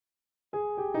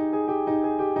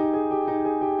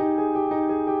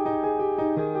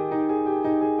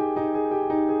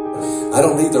I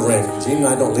don't leave the ranch. Gene and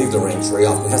I don't leave the ranch very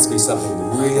often. It has to be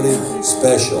something really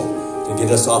special to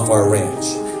get us off our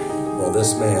ranch. Well,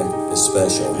 this man is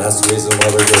special, and that's the reason why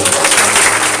we're doing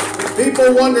it.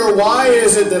 People wonder, why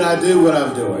is it that I do what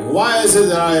I'm doing? Why is it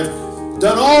that I have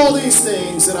done all these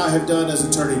things that I have done as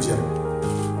Attorney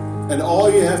General? And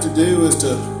all you have to do is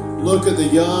to look at the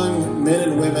young men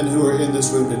and women who are in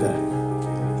this room today.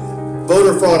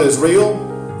 Voter fraud is real.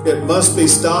 It must be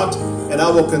stopped, and I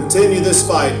will continue this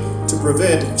fight to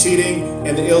prevent cheating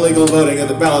and illegal voting at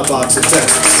the ballot box in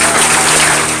Texas.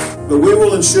 But we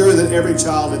will ensure that every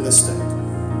child in this state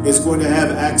is going to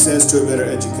have access to a better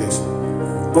education.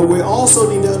 But we also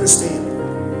need to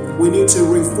understand, we need to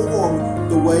reform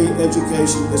the way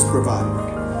education is provided.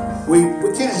 We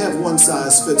can't have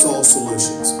one-size-fits-all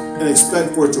solutions and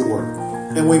expect for it to work.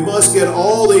 And we must get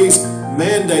all these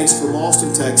mandates from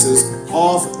Austin, Texas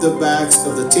off the backs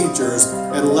of the teachers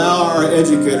and allow our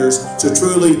educators to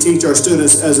truly teach our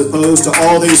students, as opposed to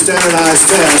all these standardized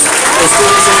tests that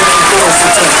students are being forced to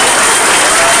take.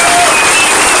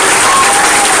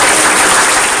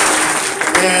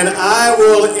 And I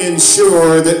will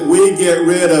ensure that we get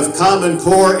rid of Common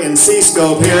Core and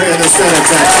C-Scope here in the state of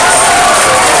Texas.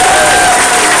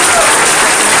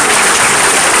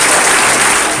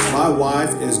 My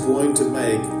wife is going to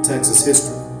make Texas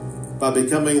history by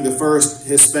becoming the first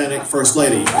Hispanic First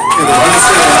Lady in the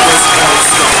history of this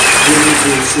state. We need to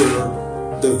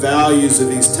ensure the values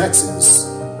of East Texas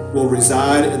will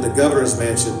reside in the governor's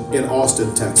mansion in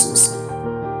Austin, Texas.